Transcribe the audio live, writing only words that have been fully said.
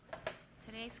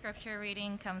Today's scripture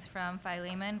reading comes from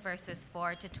Philemon verses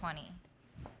 4 to 20.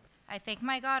 I thank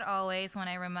my God always when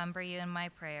I remember you in my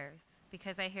prayers,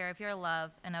 because I hear of your love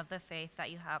and of the faith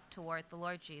that you have toward the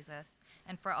Lord Jesus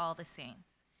and for all the saints.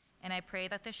 And I pray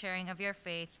that the sharing of your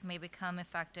faith may become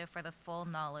effective for the full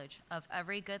knowledge of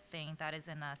every good thing that is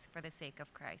in us for the sake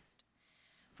of Christ.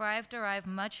 For I have derived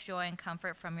much joy and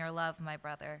comfort from your love, my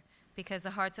brother, because the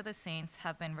hearts of the saints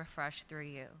have been refreshed through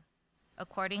you.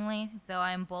 Accordingly, though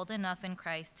I am bold enough in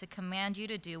Christ to command you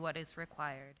to do what is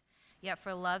required, yet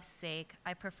for love's sake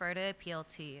I prefer to appeal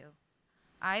to you.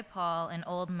 I, Paul, an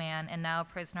old man and now a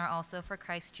prisoner also for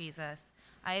Christ Jesus,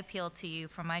 I appeal to you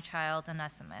for my child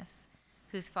Onesimus,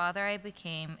 whose father I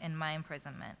became in my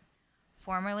imprisonment.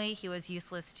 Formerly he was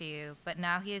useless to you, but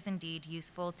now he is indeed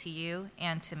useful to you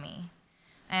and to me.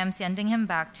 I am sending him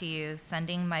back to you,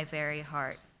 sending my very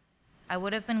heart. I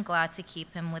would have been glad to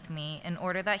keep him with me in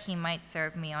order that he might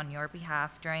serve me on your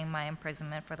behalf during my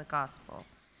imprisonment for the gospel.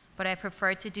 But I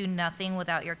preferred to do nothing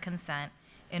without your consent,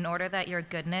 in order that your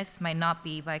goodness might not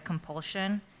be by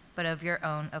compulsion, but of your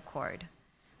own accord.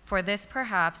 For this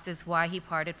perhaps is why he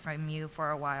parted from you for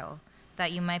a while,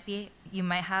 that you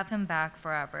might have him back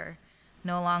forever,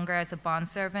 no longer as a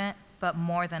bondservant, but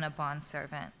more than a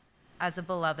bondservant, as a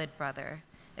beloved brother,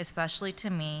 especially to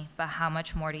me, but how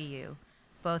much more to you,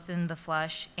 both in the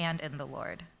flesh and in the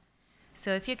Lord. So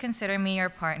if you consider me your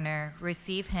partner,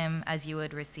 receive him as you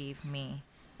would receive me.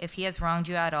 If he has wronged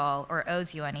you at all or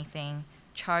owes you anything,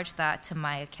 charge that to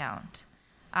my account.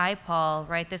 I, Paul,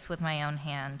 write this with my own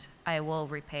hand. I will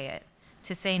repay it,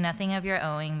 to say nothing of your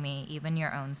owing me, even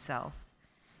your own self.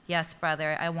 Yes,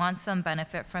 brother, I want some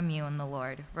benefit from you in the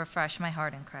Lord. Refresh my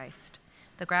heart in Christ.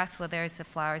 The grass withers, the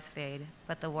flowers fade,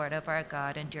 but the word of our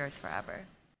God endures forever.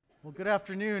 Well, good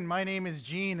afternoon. My name is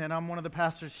Gene, and I'm one of the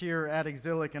pastors here at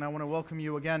Exilic, and I want to welcome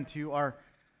you again to our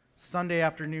Sunday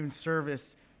afternoon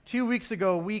service. 2 weeks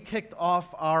ago, we kicked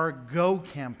off our Go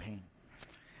campaign.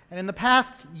 And in the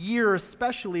past year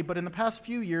especially, but in the past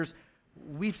few years,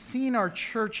 we've seen our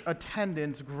church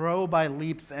attendance grow by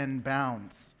leaps and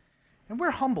bounds. And we're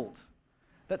humbled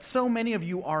that so many of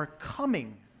you are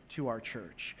coming to our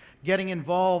church, getting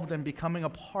involved and becoming a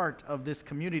part of this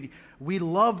community. We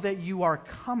love that you are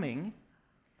coming,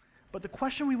 but the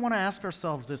question we want to ask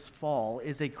ourselves this fall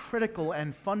is a critical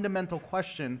and fundamental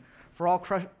question for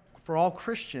all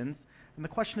Christians, and the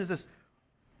question is this: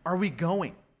 are we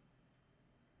going?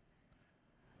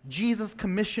 Jesus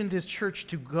commissioned his church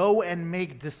to go and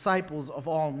make disciples of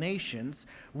all nations.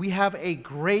 We have a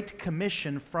great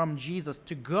commission from Jesus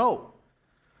to go.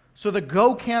 So the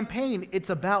Go campaign, it's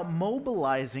about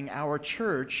mobilizing our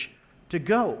church to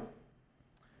go.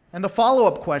 And the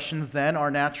follow-up questions then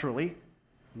are naturally,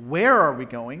 where are we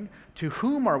going? To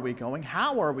whom are we going?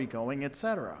 How are we going?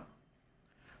 Etc.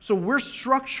 So we're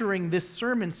structuring this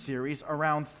sermon series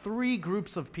around three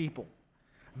groups of people: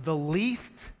 the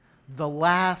least, the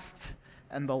last,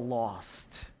 and the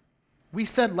lost. We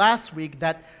said last week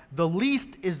that the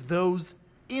least is those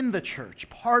in the church,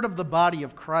 part of the body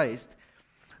of Christ.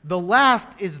 The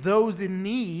last is those in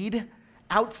need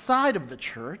outside of the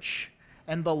church,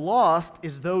 and the lost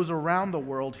is those around the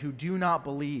world who do not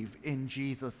believe in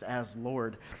Jesus as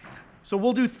Lord. So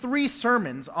we'll do 3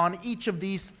 sermons on each of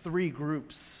these 3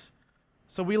 groups.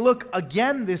 So we look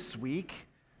again this week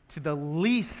to the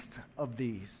least of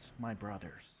these, my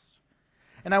brothers.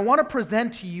 And I want to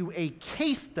present to you a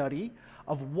case study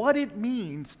of what it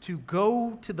means to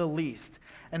go to the least.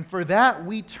 And for that,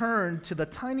 we turn to the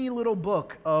tiny little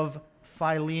book of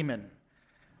Philemon.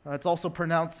 It's also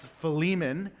pronounced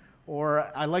Philemon, or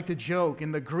I like to joke,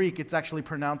 in the Greek, it's actually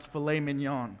pronounced filet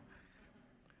mignon.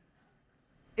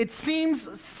 It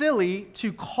seems silly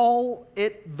to call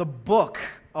it the book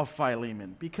of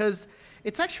Philemon because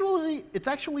it's actually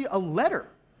a letter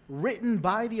written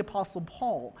by the Apostle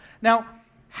Paul. Now,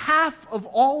 half of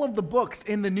all of the books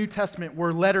in the New Testament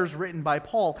were letters written by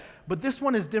Paul, but this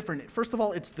one is different. First of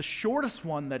all, it's the shortest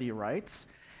one that he writes.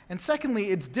 And secondly,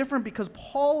 it's different because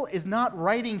Paul is not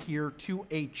writing here to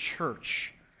a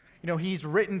church. He's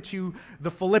written to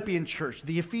the Philippian church,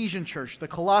 the Ephesian church, the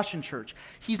Colossian church.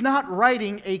 He's not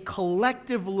writing a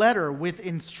collective letter with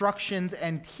instructions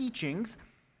and teachings,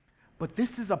 but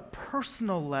this is a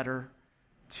personal letter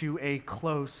to a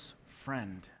close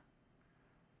friend.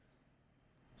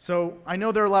 So I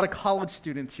know there are a lot of college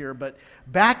students here, but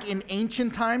back in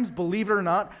ancient times, believe it or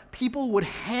not, people would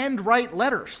handwrite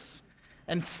letters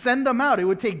and send them out. It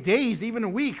would take days,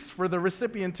 even weeks, for the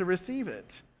recipient to receive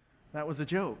it. That was a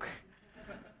joke.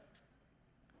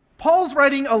 Paul's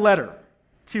writing a letter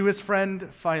to his friend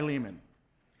Philemon.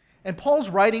 And Paul's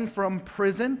writing from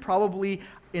prison, probably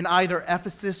in either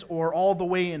Ephesus or all the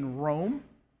way in Rome.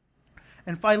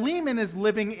 And Philemon is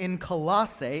living in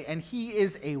Colossae, and he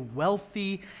is a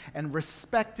wealthy and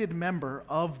respected member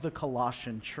of the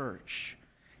Colossian church.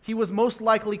 He was most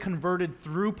likely converted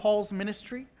through Paul's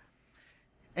ministry,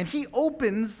 and he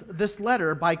opens this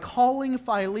letter by calling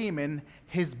Philemon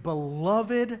his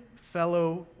beloved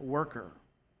fellow worker.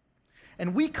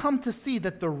 And we come to see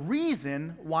that the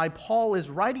reason why Paul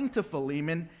is writing to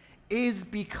Philemon is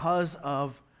because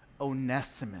of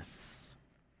Onesimus.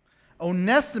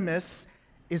 Onesimus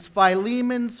is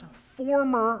Philemon's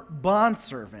former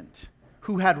bondservant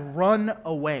who had run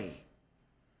away.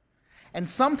 And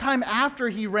sometime after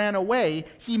he ran away,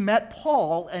 he met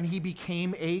Paul and he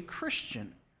became a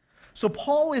Christian. So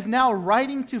Paul is now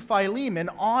writing to Philemon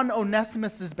on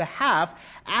Onesimus' behalf,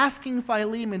 asking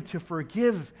Philemon to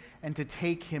forgive and to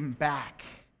take him back.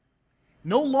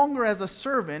 No longer as a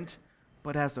servant,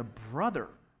 but as a brother.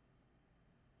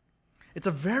 It's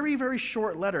a very, very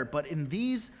short letter, but in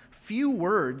these few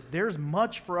words, there's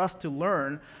much for us to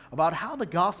learn about how the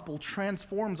gospel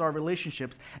transforms our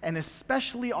relationships, and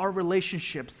especially our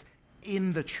relationships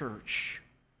in the church.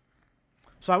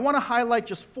 So I want to highlight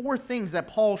just 4 things that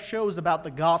Paul shows about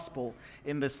the gospel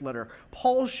in this letter.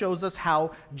 Paul shows us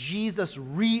how Jesus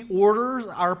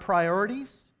reorders our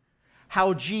priorities,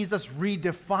 how Jesus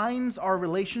redefines our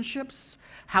relationships,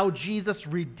 how Jesus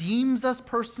redeems us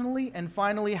personally, and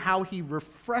finally, how he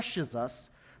refreshes us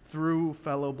through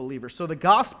fellow believers. So the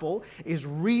gospel is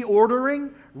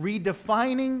reordering,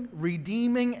 redefining,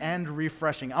 redeeming, and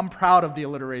refreshing. I'm proud of the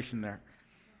alliteration there.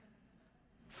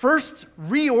 First,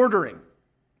 reordering.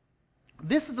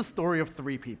 This is a story of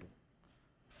 3 people: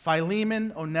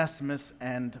 Philemon, Onesimus,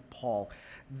 and Paul.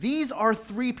 These are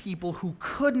 3 people who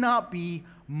could not be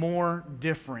more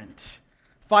different.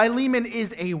 Philemon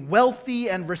is a wealthy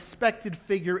and respected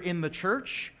figure in the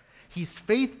church. He's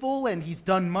faithful and he's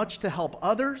done much to help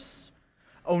others.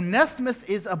 Onesimus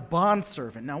is a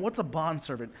bondservant. Now, what's a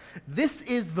bondservant? This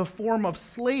is the form of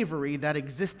slavery that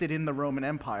existed in the Roman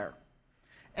Empire.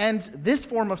 And this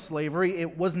form of slavery,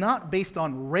 it was not based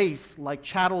on race like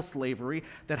chattel slavery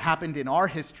that happened in our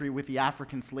history with the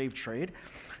African slave trade.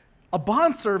 A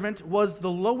bondservant was the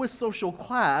lowest social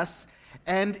class,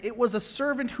 and it was a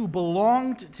servant who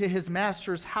belonged to his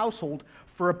master's household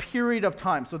for a period of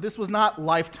time. So this was not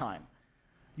lifetime.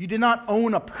 You did not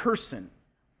own a person.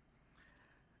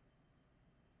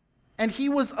 And he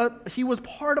was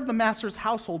part of the master's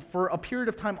household for a period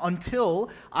of time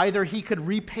until either he could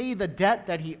repay the debt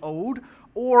that he owed,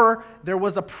 or there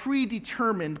was a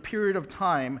predetermined period of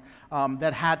time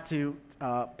that had to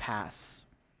pass.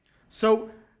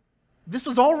 So this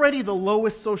was already the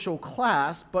lowest social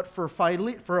class, but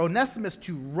for Onesimus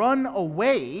to run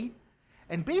away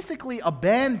and basically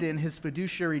abandon his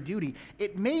fiduciary duty,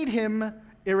 it made him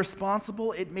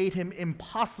irresponsible, it made him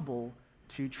impossible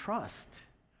to trust.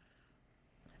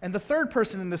 And the third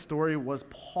person in this story was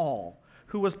Paul.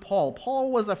 Who was Paul?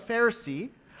 Paul was a Pharisee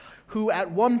who at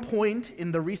one point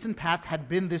in the recent past had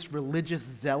been this religious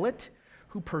zealot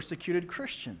who persecuted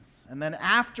Christians. And then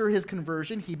after his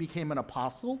conversion, he became an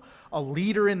apostle, a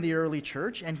leader in the early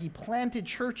church, and he planted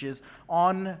churches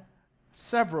on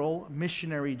several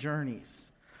missionary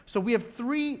journeys. So we have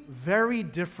 3 very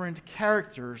different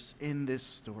characters in this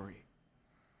story.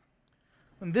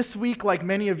 And this week, like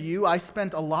many of you, I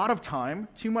spent a lot of time,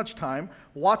 too much time,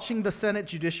 watching the Senate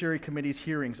Judiciary Committee's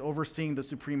hearings, overseeing the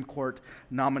Supreme Court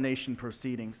nomination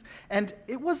proceedings. And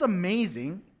it was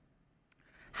amazing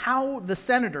how the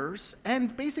senators,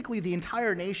 and basically the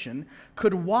entire nation,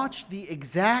 could watch the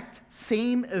exact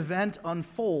same event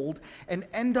unfold and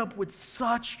end up with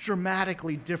such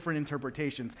dramatically different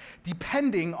interpretations,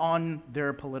 depending on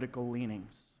their political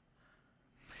leanings.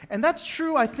 And that's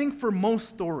true, I think, for most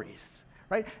stories.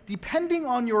 Right? Depending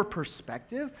on your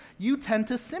perspective, you tend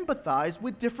to sympathize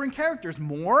with different characters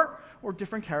more or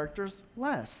different characters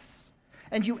less.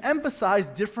 And you emphasize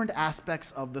different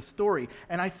aspects of the story.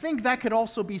 And I think that could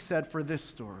also be said for this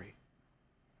story.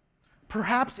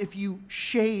 Perhaps if you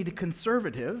shade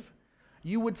conservative,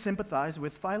 you would sympathize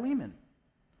with Philemon.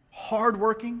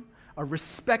 Hardworking, a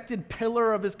respected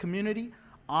pillar of his community,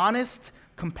 honest,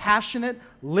 compassionate,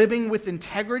 living with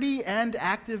integrity, and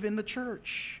active in the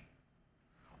church.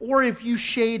 Or if you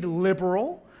shade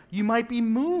liberal, you might be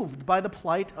moved by the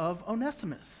plight of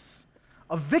Onesimus,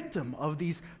 a victim of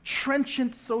these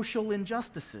trenchant social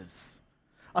injustices,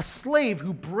 a slave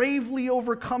who bravely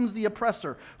overcomes the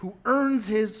oppressor, who earns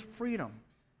his freedom.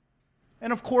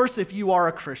 And of course, if you are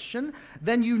a Christian,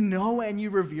 then you know and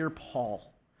you revere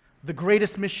Paul, the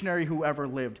greatest missionary who ever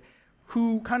lived,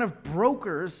 who kind of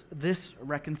brokers this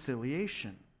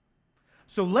reconciliation.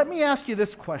 So let me ask you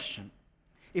this question.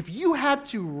 If you had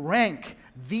to rank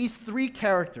these three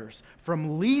characters,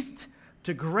 from least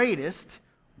to greatest,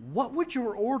 what would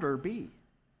your order be?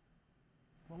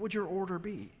 What would your order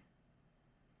be?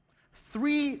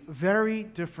 Three very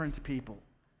different people.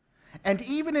 And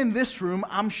even in this room,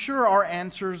 I'm sure our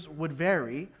answers would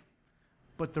vary.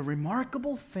 But the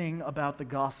remarkable thing about the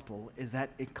gospel is that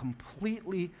it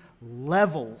completely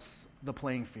levels the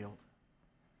playing field.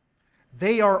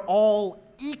 They are all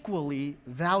equally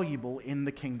valuable in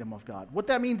the kingdom of God. What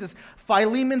that means is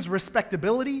Philemon's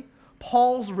respectability,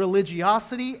 Paul's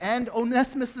religiosity, and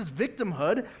Onesimus'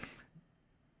 victimhood,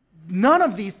 none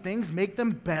of these things make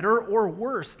them better or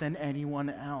worse than anyone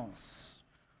else.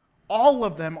 All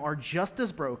of them are just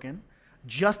as broken,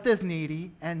 just as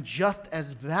needy, and just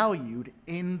as valued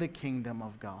in the kingdom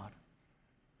of God.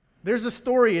 There's a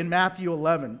story in Matthew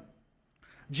 11.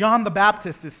 John the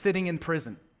Baptist is sitting in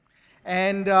prison,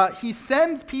 and he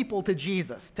sends people to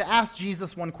Jesus to ask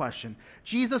Jesus one question.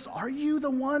 Jesus, are you the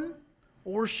one,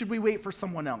 or should we wait for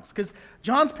someone else? Because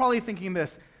John's probably thinking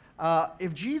this,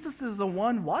 if Jesus is the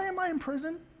one, why am I in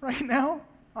prison right now?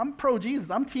 I'm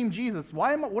pro-Jesus. I'm team Jesus.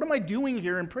 What am I doing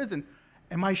here in prison?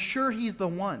 Am I sure he's the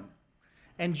one?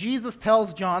 And Jesus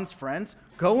tells John's friends,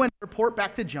 go and report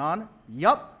back to John,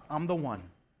 yup, I'm the one.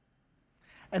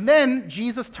 And then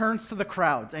Jesus turns to the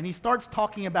crowds and he starts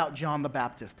talking about John the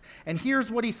Baptist. And here's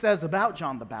what he says about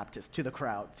John the Baptist to the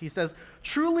crowds. He says,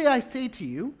 truly I say to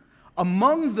you,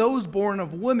 among those born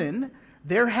of women,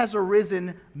 there has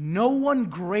arisen no one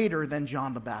greater than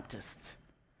John the Baptist.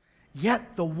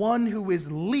 Yet the one who is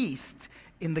least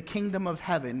in the kingdom of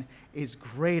heaven is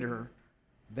greater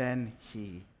than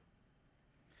he.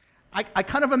 I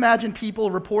kind of imagine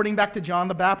people reporting back to John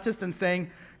the Baptist and saying,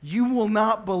 you will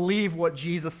not believe what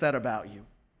Jesus said about you.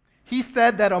 He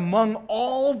said that among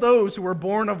all those who were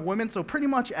born of women, so pretty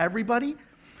much everybody,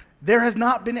 there has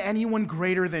not been anyone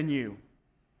greater than you.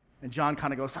 And John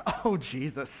kind of goes, oh,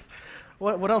 Jesus,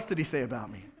 what else did he say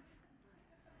about me?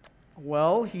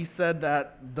 Well, he said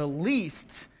that the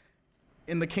least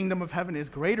in the kingdom of heaven is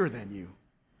greater than you.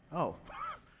 Oh.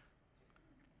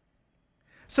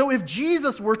 So if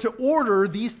Jesus were to order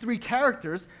these three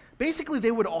characters, basically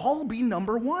they would all be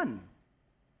number one.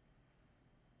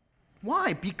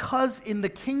 Why? Because in the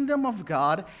kingdom of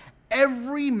God,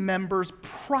 every member's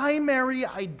primary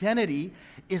identity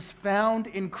is found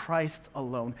in Christ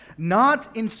alone,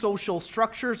 not in social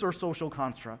structures or social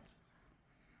constructs.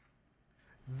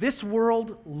 This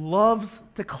world loves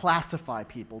to classify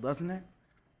people, doesn't it?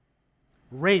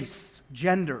 Race,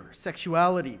 gender,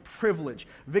 sexuality, privilege,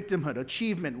 victimhood,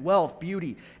 achievement, wealth,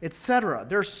 beauty, etc.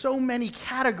 There are so many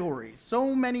categories,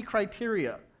 so many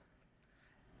criteria.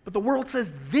 But the world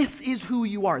says this is who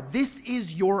you are. This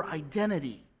is your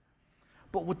identity.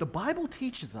 But what the Bible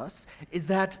teaches us is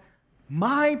that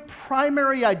my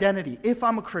primary identity, if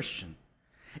I'm a Christian,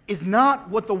 is not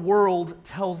what the world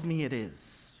tells me it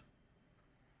is.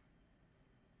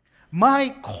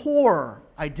 My core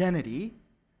identity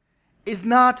is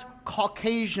not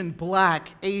Caucasian, Black,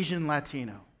 Asian,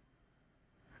 Latino.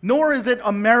 Nor is it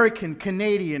American,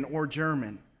 Canadian, or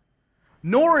German.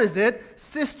 Nor is it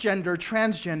cisgender,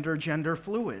 transgender, gender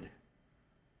fluid.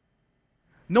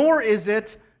 Nor is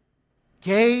it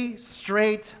gay,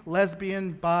 straight,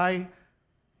 lesbian, bi,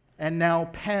 and now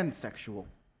pansexual.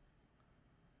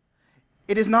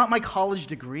 It is not my college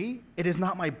degree. It is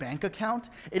not my bank account.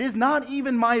 It is not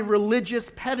even my religious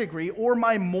pedigree or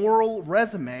my moral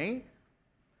resume.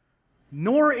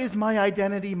 Nor is my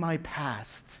identity my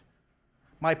past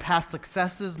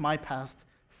successes, my past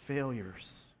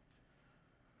failures.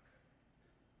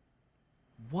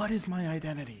 What is my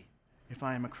identity if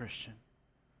I am a Christian?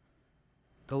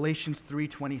 Galatians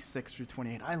 3:26 through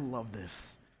 28. I love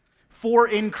this. For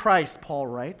in Christ, Paul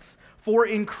writes, for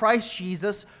in Christ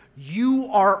Jesus, you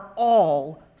are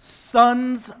all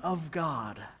sons of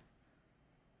God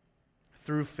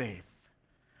through faith.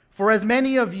 For as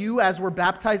many of you as were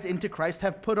baptized into Christ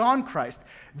have put on Christ.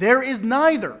 There is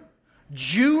neither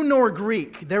Jew nor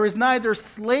Greek. There is neither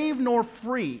slave nor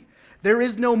free. There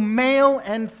is no male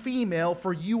and female,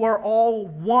 for you are all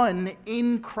one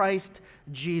in Christ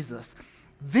Jesus.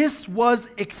 This was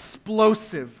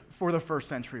explosive for the first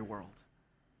century world.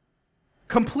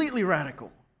 Completely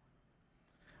radical.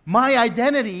 My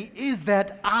identity is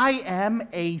that I am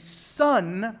a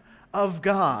son of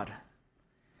God.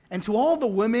 And to all the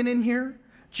women in here,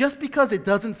 just because it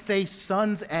doesn't say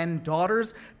sons and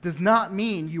daughters does not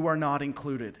mean you are not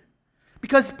included.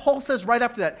 Because Paul says right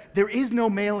after that, there is no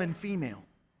male and female.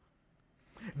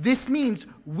 This means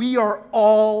we are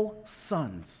all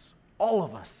sons, all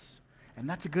of us. And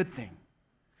that's a good thing.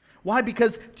 Why?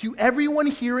 Because to everyone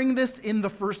hearing this in the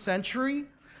first century,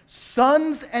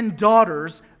 Sons and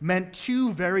daughters meant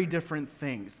two very different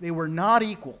things. They were not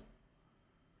equal.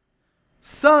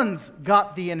 Sons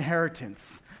got the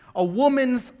inheritance. A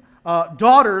woman's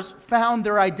daughters found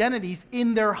their identities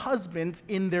in their husbands,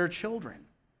 in their children.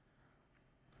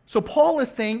 So Paul is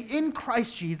saying, in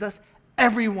Christ Jesus,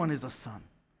 everyone is a son.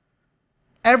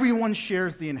 Everyone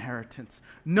shares the inheritance.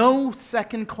 No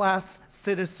second-class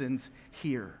citizens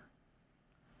here.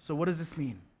 So what does this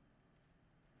mean?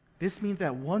 This means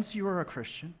that once you are a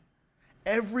Christian,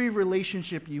 every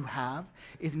relationship you have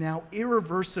is now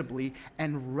irreversibly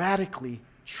and radically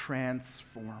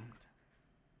transformed.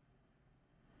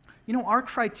 You know, our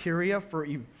criteria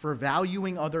for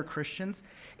valuing other Christians,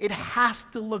 it has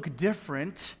to look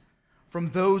different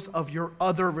from those of your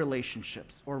other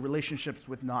relationships or relationships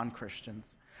with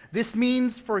non-Christians. This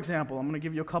means, for example, I'm going to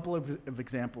give you a couple of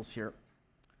examples here.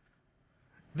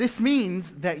 This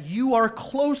means that you are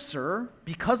closer,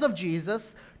 because of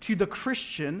Jesus, to the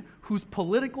Christian whose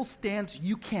political stance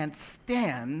you can't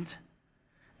stand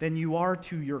than you are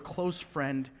to your close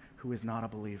friend who is not a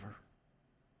believer.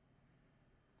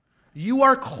 You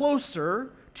are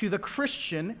closer to the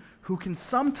Christian who can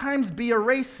sometimes be a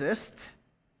racist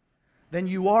than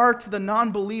you are to the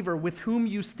non-believer with whom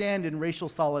you stand in racial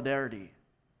solidarity.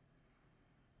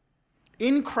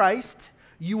 In Christ,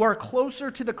 you are closer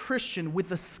to the Christian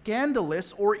with a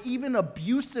scandalous or even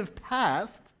abusive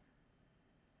past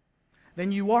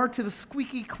than you are to the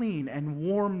squeaky clean and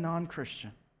warm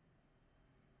non-Christian.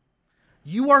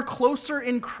 You are closer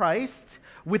in Christ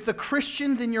with the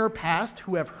Christians in your past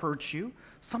who have hurt you,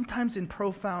 sometimes in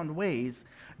profound ways,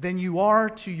 than you are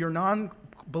to your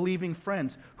non-believing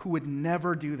friends who would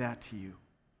never do that to you.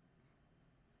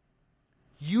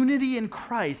 Unity in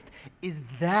Christ is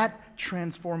that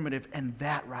transformative and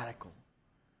that radical.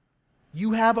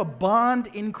 You have a bond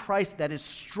in Christ that is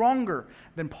stronger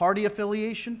than party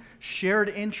affiliation, shared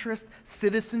interest,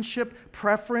 citizenship,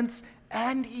 preference,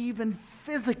 and even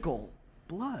physical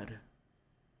blood.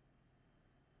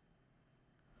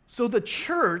 So the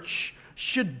church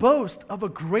should boast of a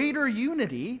greater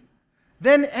unity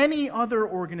than any other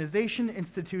organization,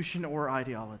 institution, or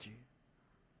ideology.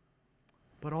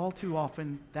 But all too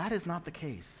often, that is not the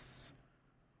case.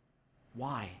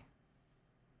 Why?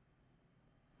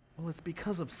 Well, it's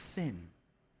because of sin.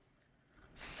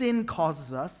 Sin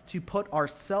causes us to put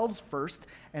ourselves first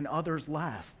and others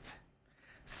last.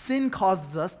 Sin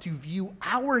causes us to view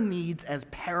our needs as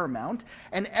paramount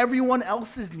and everyone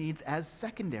else's needs as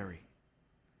secondary.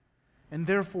 And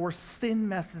therefore, sin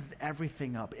messes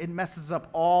everything up. It messes up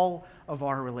all of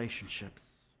our relationships.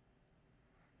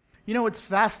 You know, it's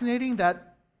fascinating that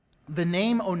the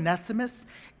name Onesimus,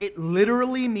 it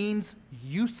literally means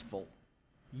useful.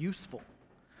 Useful.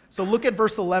 So look at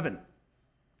verse 11.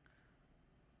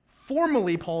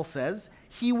 Formerly, Paul says,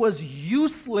 he was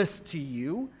useless to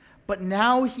you, but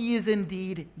now he is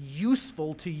indeed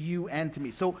useful to you and to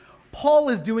me. So Paul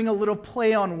is doing a little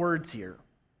play on words here.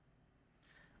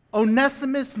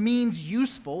 Onesimus means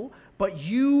useful, but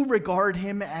you regard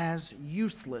him as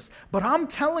useless. But I'm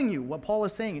telling you what Paul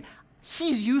is saying.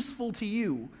 He's useful to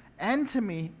you and to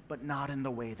me, but not in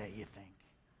the way that you think.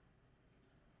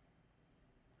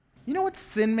 You know what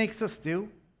sin makes us do?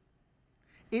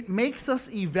 It makes us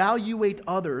evaluate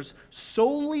others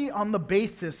solely on the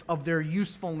basis of their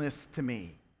usefulness to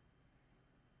me.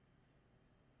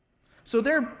 So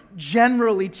there are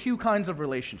generally two kinds of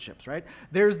relationships, right?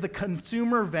 There's the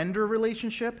consumer-vendor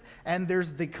relationship, and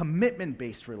there's the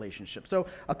commitment-based relationship. So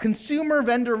a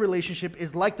consumer-vendor relationship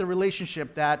is like the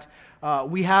relationship that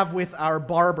we have with our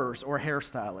barbers or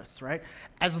hairstylists, right?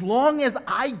 As long as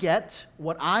I get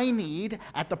what I need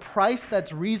at the price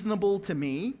that's reasonable to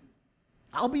me,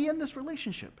 I'll be in this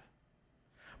relationship.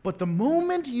 But the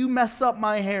moment you mess up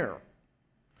my hair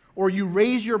or you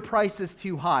raise your prices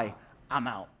too high, I'm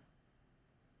out.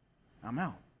 I'm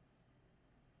out.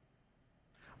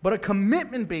 But a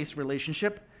commitment-based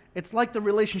relationship, it's like the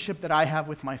relationship that I have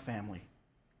with my family.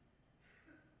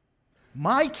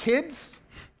 My kids,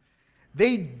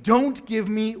 they don't give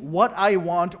me what I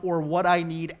want or what I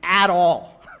need at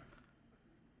all.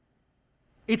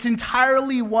 It's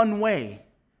entirely one way.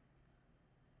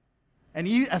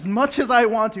 And as much as I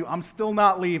want to, I'm still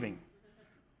not leaving.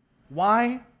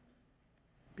 Why?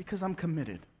 Because I'm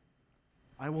committed.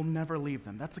 I will never leave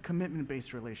them. That's a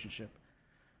commitment-based relationship.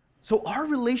 So our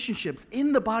relationships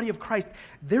in the body of Christ,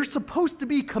 they're supposed to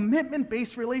be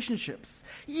commitment-based relationships,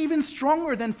 even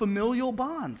stronger than familial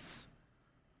bonds.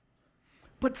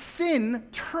 But sin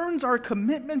turns our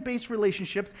commitment-based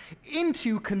relationships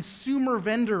into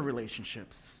consumer-vendor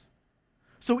relationships.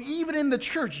 So even in the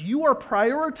church, you are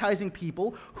prioritizing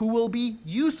people who will be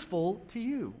useful to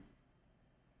you.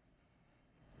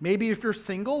 Maybe if you're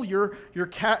single, you're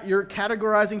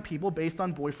categorizing people based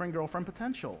on boyfriend-girlfriend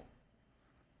potential.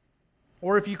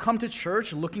 Or if you come to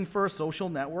church looking for a social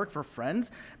network for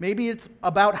friends, maybe it's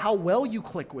about how well you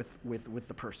click with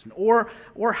the person, or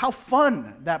how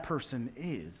fun that person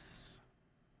is.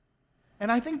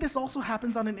 And I think this also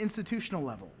happens on an institutional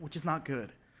level, which is not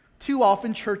good. Too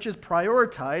often, churches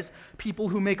prioritize people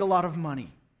who make a lot of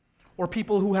money, or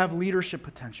people who have leadership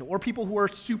potential, or people who are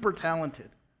super talented.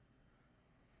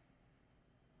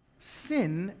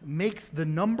 Sin makes the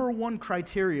number one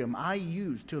criterion I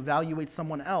use to evaluate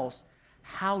someone else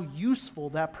how useful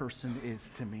that person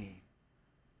is to me.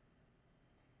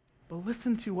 But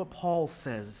listen to what Paul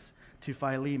says to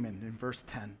Philemon in verse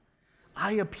 10.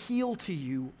 I appeal to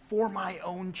you for my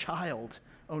own child,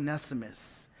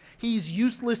 Onesimus. He's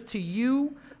useless to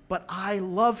you, but I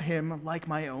love him like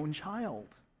my own child.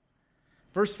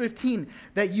 Verse 15,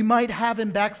 that you might have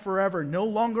him back forever, no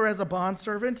longer as a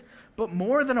bondservant, but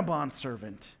more than a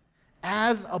bondservant,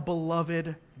 as a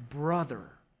beloved brother.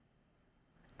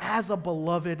 As a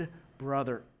beloved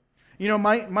brother. You know,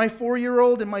 my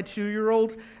 4-year-old and my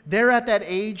 2-year-old, they're at that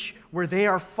age where they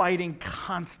are fighting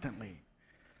constantly.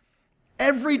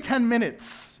 Every 10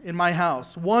 minutes in my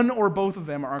house, one or both of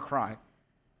them are crying.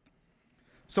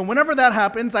 So whenever that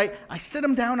happens, I sit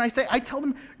them down, I tell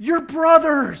them, you're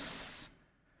brothers.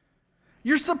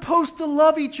 You're supposed to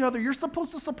love each other. You're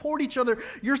supposed to support each other.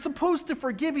 You're supposed to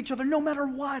forgive each other no matter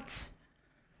what.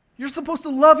 You're supposed to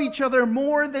love each other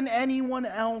more than anyone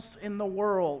else in the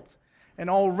world. And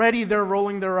already they're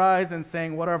rolling their eyes and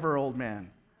saying, whatever, old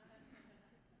man.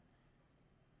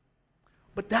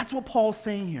 But that's what Paul's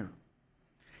saying here.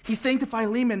 He's saying to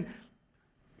Philemon,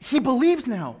 he believes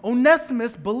now.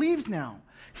 Onesimus believes now.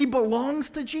 He belongs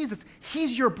to Jesus.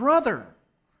 He's your brother.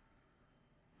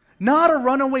 Not a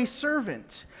runaway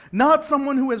servant. Not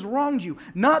someone who has wronged you.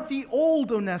 Not the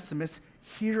old Onesimus.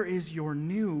 Here is your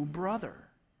new brother.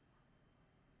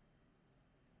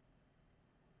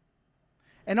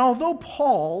 And although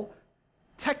Paul,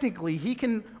 technically, he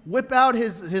can whip out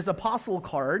his apostle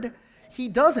card, he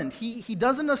doesn't. He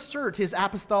doesn't assert his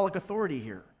apostolic authority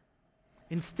here.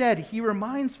 Instead, he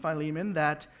reminds Philemon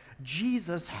that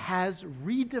Jesus has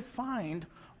redefined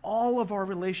all of our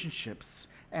relationships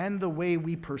and the way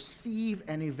we perceive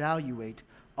and evaluate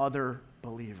other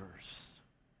believers.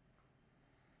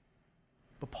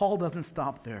 But Paul doesn't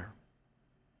stop there.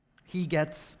 He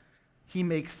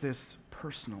makes this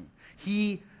personal.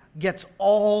 He gets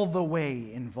all the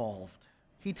way involved.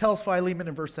 He tells Philemon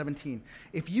in verse 17,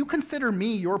 if you consider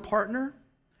me your partner,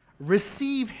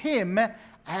 receive him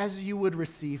as you would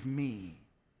receive me.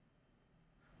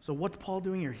 So what's Paul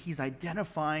doing here? He's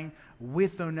identifying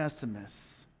with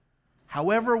Onesimus.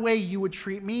 However way you would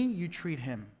treat me, you treat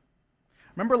him.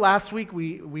 Remember last week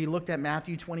we looked at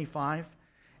Matthew 25,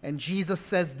 and Jesus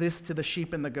says this to the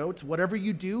sheep and the goats, whatever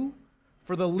you do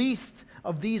for the least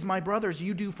of these, my brothers,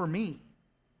 you do for me.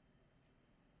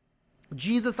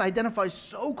 Jesus identifies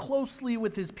so closely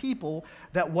with his people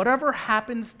that whatever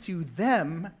happens to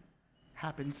them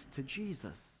happens to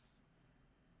Jesus.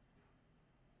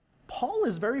 Paul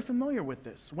is very familiar with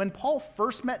this. When Paul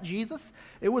first met Jesus,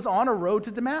 it was on a road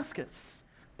to Damascus.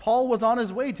 Paul was on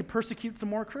his way to persecute some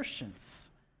more Christians.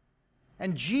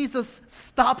 And Jesus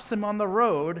stops him on the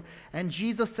road, and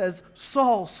Jesus says,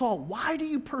 Saul, Saul, why do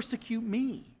you persecute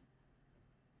me?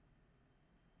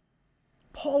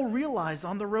 Paul realized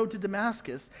on the road to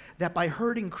Damascus that by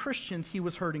hurting Christians, he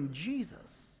was hurting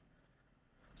Jesus.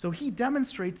 So he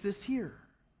demonstrates this here.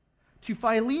 To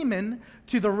Philemon,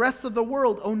 to the rest of the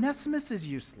world, Onesimus is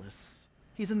useless.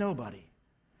 He's a nobody.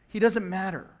 He doesn't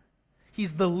matter.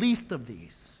 He's the least of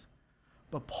these.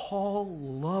 But Paul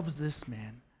loves this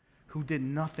man who did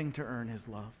nothing to earn his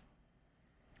love.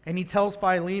 And he tells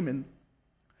Philemon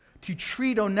to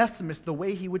treat Onesimus the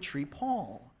way he would treat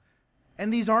Paul.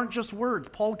 And these aren't just words.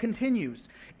 Paul continues,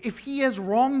 if he has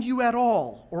wronged you at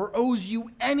all or owes you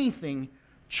anything,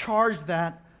 charge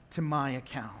that to my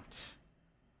account.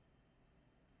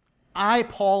 I,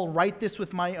 Paul, write this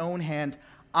with my own hand.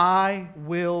 I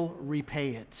will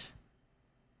repay it.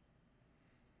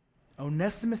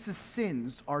 Onesimus'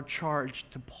 sins are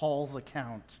charged to Paul's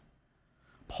account.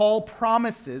 Paul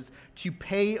promises to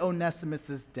pay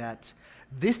Onesimus' debt.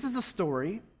 This is a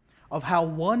story of how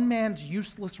one man's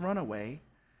useless runaway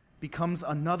becomes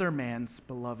another man's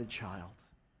beloved child.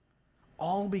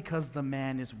 All because the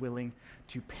man is willing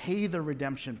to pay the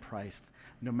redemption price,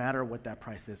 no matter what that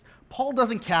price is. Paul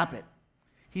doesn't cap it.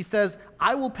 He says,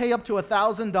 I will pay up to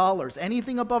 $1,000.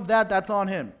 Anything above that, that's on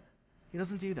him. He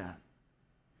doesn't do that.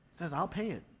 He says, I'll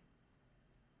pay it.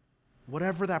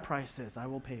 Whatever that price is, I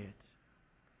will pay it.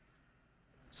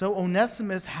 So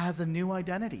Onesimus has a new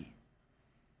identity.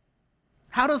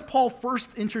 How does Paul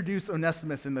first introduce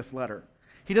Onesimus in this letter?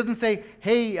 He doesn't say,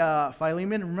 hey,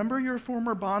 Philemon, remember your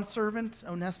former bondservant,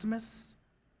 Onesimus?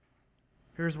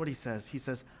 Here's what he says. He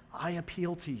says, I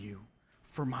appeal to you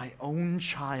for my own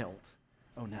child,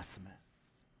 Onesimus.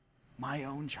 My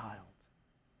own child.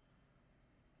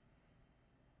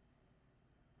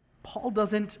 Paul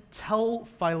doesn't tell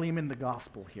Philemon the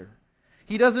gospel here.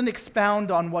 He doesn't expound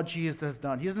on what Jesus has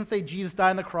done. He doesn't say Jesus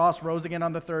died on the cross, rose again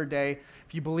on the third day.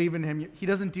 If you believe in him, he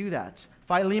doesn't do that.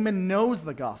 Philemon knows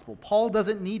the gospel. Paul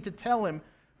doesn't need to tell him,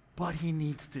 but he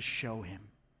needs to show him.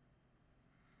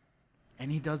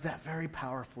 And he does that very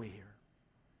powerfully here.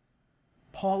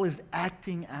 Paul is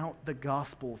acting out the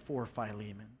gospel for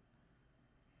Philemon.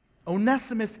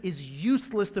 Onesimus is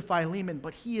useless to Philemon,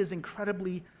 but he is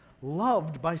incredibly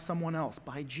loved by someone else,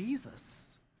 by Jesus.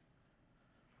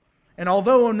 And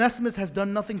although Onesimus has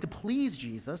done nothing to please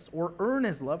Jesus or earn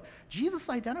his love, Jesus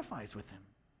identifies with him.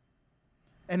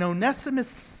 And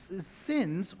Onesimus'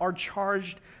 sins are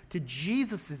charged to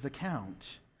Jesus'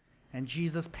 account. And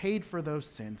Jesus paid for those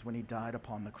sins when he died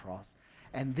upon the cross.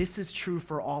 And this is true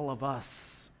for all of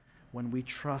us when we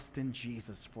trust in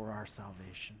Jesus for our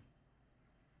salvation.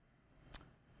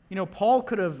 You know, Paul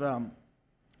could have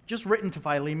just written to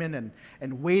Philemon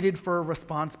and waited for a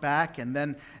response back and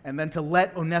then to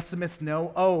let Onesimus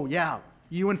know, oh yeah,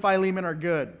 you and Philemon are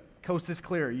good. Coast is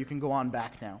clear. You can go on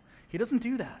back now. He doesn't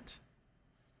do that.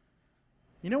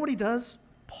 You know what he does?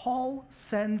 Paul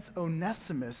sends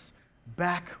Onesimus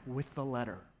back with the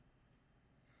letter.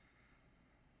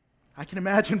 I can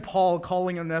imagine Paul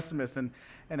calling Onesimus and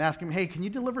asking him, hey, can you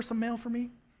deliver some mail for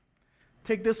me?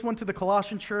 Take this one to the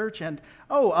Colossian church, and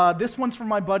this one's from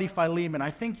my buddy Philemon. I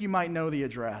think you might know the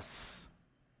address.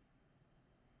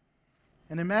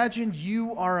 And imagine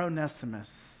you are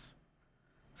Onesimus,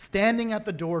 standing at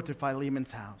the door to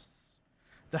Philemon's house,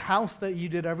 the house that you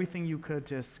did everything you could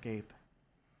to escape.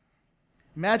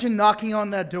 Imagine knocking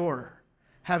on that door,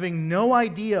 having no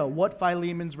idea what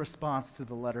Philemon's response to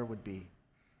the letter would be.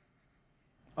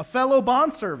 A fellow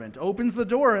bondservant opens the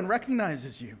door and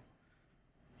recognizes you.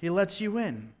 He lets you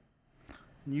in.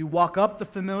 And you walk up the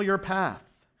familiar path.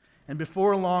 And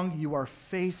before long, you are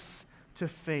face to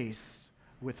face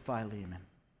with Philemon.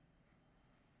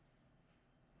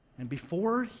 And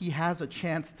before he has a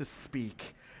chance to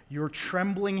speak, your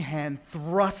trembling hand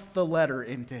thrusts the letter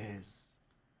into his.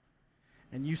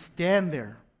 And you stand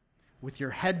there with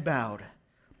your head bowed,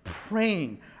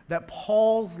 praying that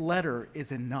Paul's letter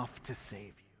is enough to save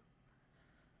you.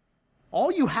 All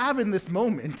you have in this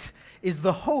moment is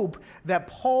the hope that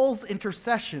Paul's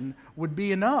intercession would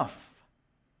be enough.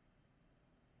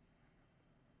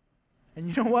 And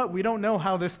you know what? We don't know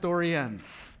how this story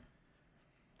ends.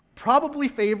 Probably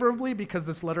favorably because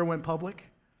this letter went public.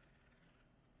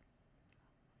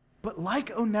 But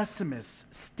like Onesimus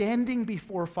standing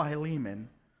before Philemon,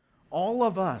 all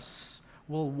of us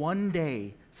will one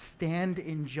day stand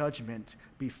in judgment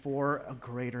before a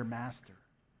greater master.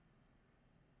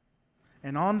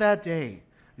 And on that day,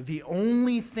 the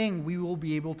only thing we will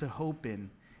be able to hope in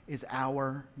is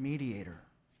our mediator,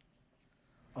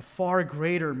 a far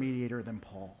greater mediator than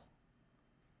Paul.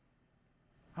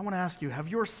 I want to ask you, have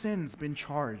your sins been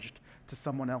charged to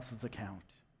someone else's account?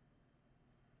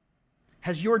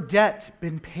 Has your debt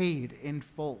been paid in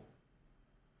full?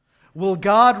 Will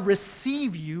God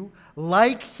receive you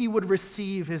like he would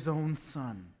receive his own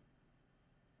son?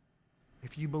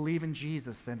 If you believe in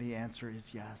Jesus, then the answer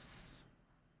is yes.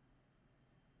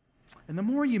 And the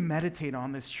more you meditate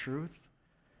on this truth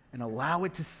and allow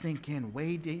it to sink in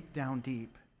way down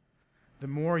deep, the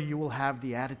more you will have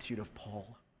the attitude of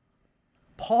Paul.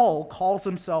 Paul calls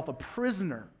himself a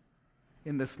prisoner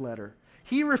in this letter.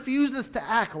 He refuses to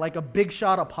act like a big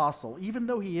shot apostle, even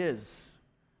though he is.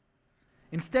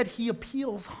 Instead, he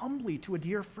appeals humbly to a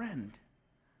dear friend.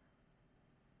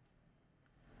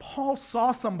 Paul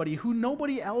saw somebody who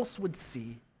nobody else would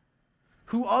see,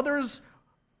 who others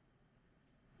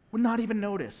would not even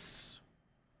notice,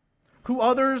 who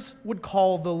others would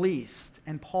call the least,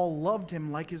 and Paul loved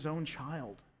him like his own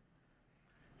child.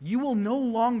 You will no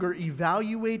longer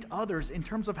evaluate others in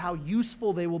terms of how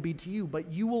useful they will be to you, but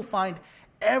you will find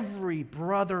every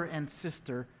brother and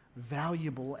sister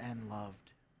valuable and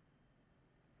loved.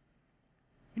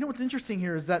 You know what's interesting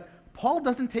here is that Paul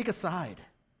doesn't take a side.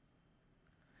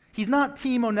 He's not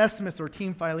Team Onesimus or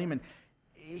Team Philemon.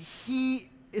 He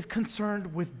is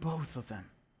concerned with both of them.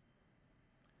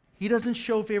 He doesn't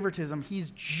show favoritism.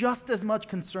 He's just as much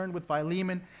concerned with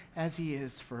Philemon as he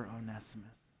is for Onesimus.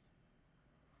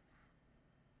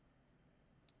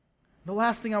 The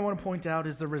last thing I want to point out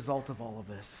is the result of all of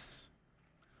this.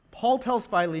 Paul tells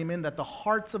Philemon that the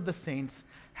hearts of the saints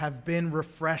have been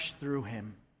refreshed through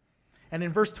him. And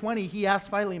in verse 20, he asks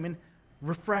Philemon,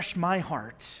 refresh my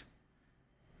heart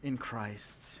in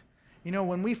Christ. You know,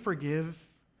 when we forgive,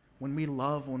 when we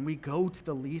love, when we go to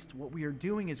the least, what we are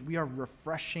doing is we are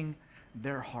refreshing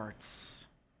their hearts.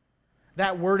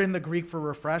 That word in the Greek for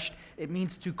refreshed, it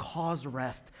means to cause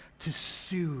rest, to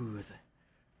soothe,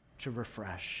 to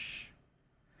refresh.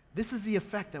 This is the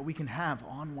effect that we can have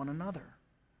on one another.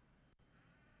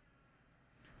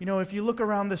 You know, if you look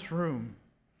around this room,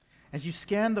 as you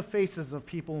scan the faces of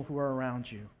people who are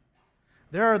around you,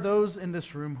 there are those in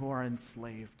this room who are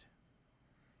enslaved.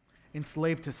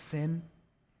 Enslaved to sin,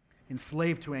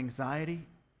 enslaved to anxiety,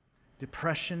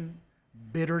 depression,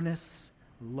 bitterness,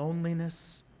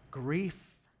 loneliness, grief.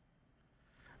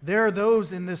 There are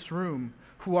those in this room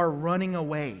who are running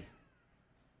away.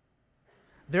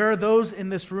 There are those in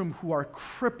this room who are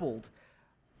crippled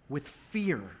with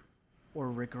fear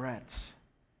or regret.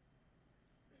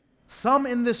 Some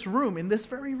in this room, in this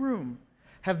very room,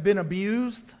 have been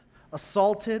abused,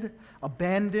 assaulted,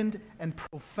 abandoned, and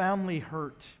profoundly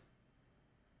hurt.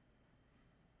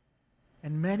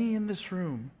 And many in this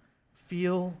room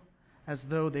feel as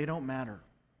though they don't matter.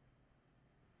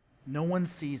 No one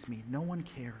sees me. No one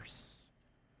cares.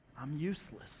 I'm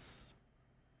useless.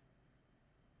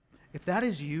 If that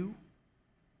is you,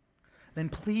 then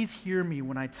please hear me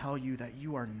when I tell you that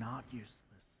you are not useless.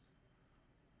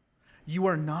 You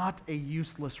are not a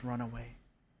useless runaway.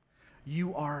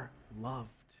 You are loved.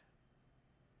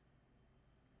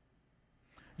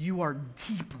 You are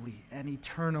deeply and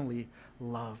eternally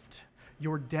loved.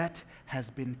 Your debt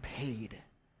has been paid.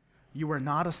 You are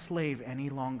not a slave any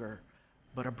longer,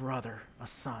 but a brother, a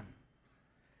son.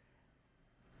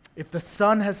 If the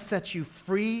Son has set you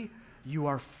free, you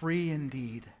are free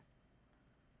indeed.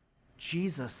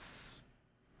 Jesus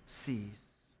sees.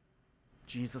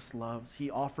 Jesus loves. He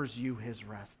offers you his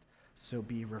rest. So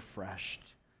be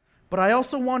refreshed. But I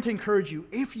also want to encourage you,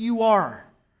 if you are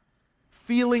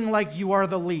feeling like you are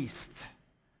the least,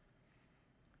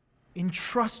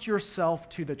 entrust yourself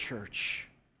to the church,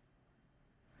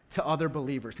 to other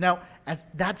believers. Now, as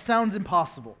that sounds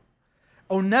impossible,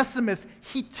 Onesimus,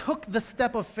 he took the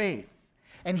step of faith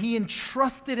and he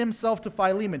entrusted himself to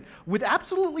Philemon with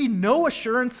absolutely no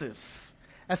assurances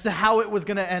as to how it was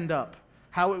going to end up,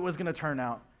 how it was going to turn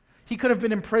out. He could have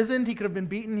been imprisoned, he could have been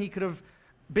beaten, he could have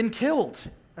been killed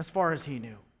as far as he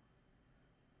knew.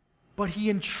 But he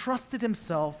entrusted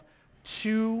himself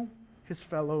to his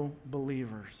fellow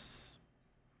believers.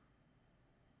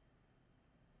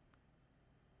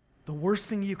 The worst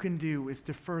thing you can do is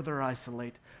to further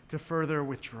isolate, to further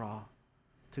withdraw,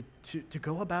 to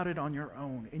go about it on your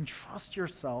own. Entrust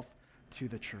yourself to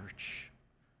the church.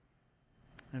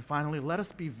 And finally, let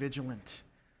us be vigilant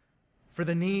for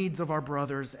the needs of our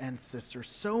brothers and sisters.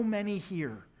 So many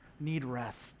here need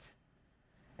rest.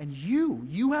 And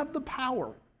you have the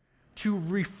power to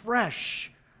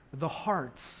refresh the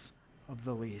hearts of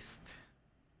the least.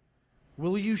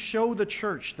 Will you show the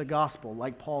church the gospel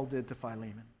like Paul did to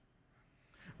Philemon?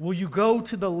 Will you go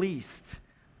to the least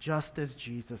just as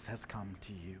Jesus has come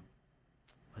to you?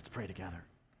 Let's pray together.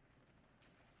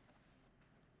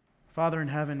 Father in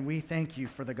heaven, we thank you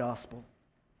for the gospel.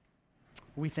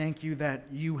 We thank you that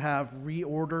you have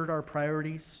reordered our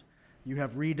priorities. You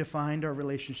have redefined our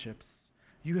relationships.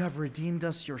 You have redeemed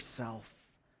us yourself.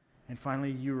 And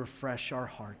finally, you refresh our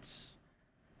hearts.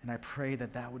 And I pray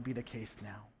that that would be the case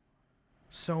now.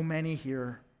 So many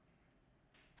here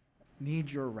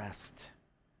need your rest.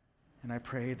 And I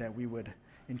pray that we would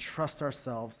entrust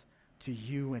ourselves to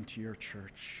you and to your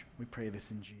church. We pray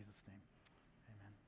this in Jesus' name.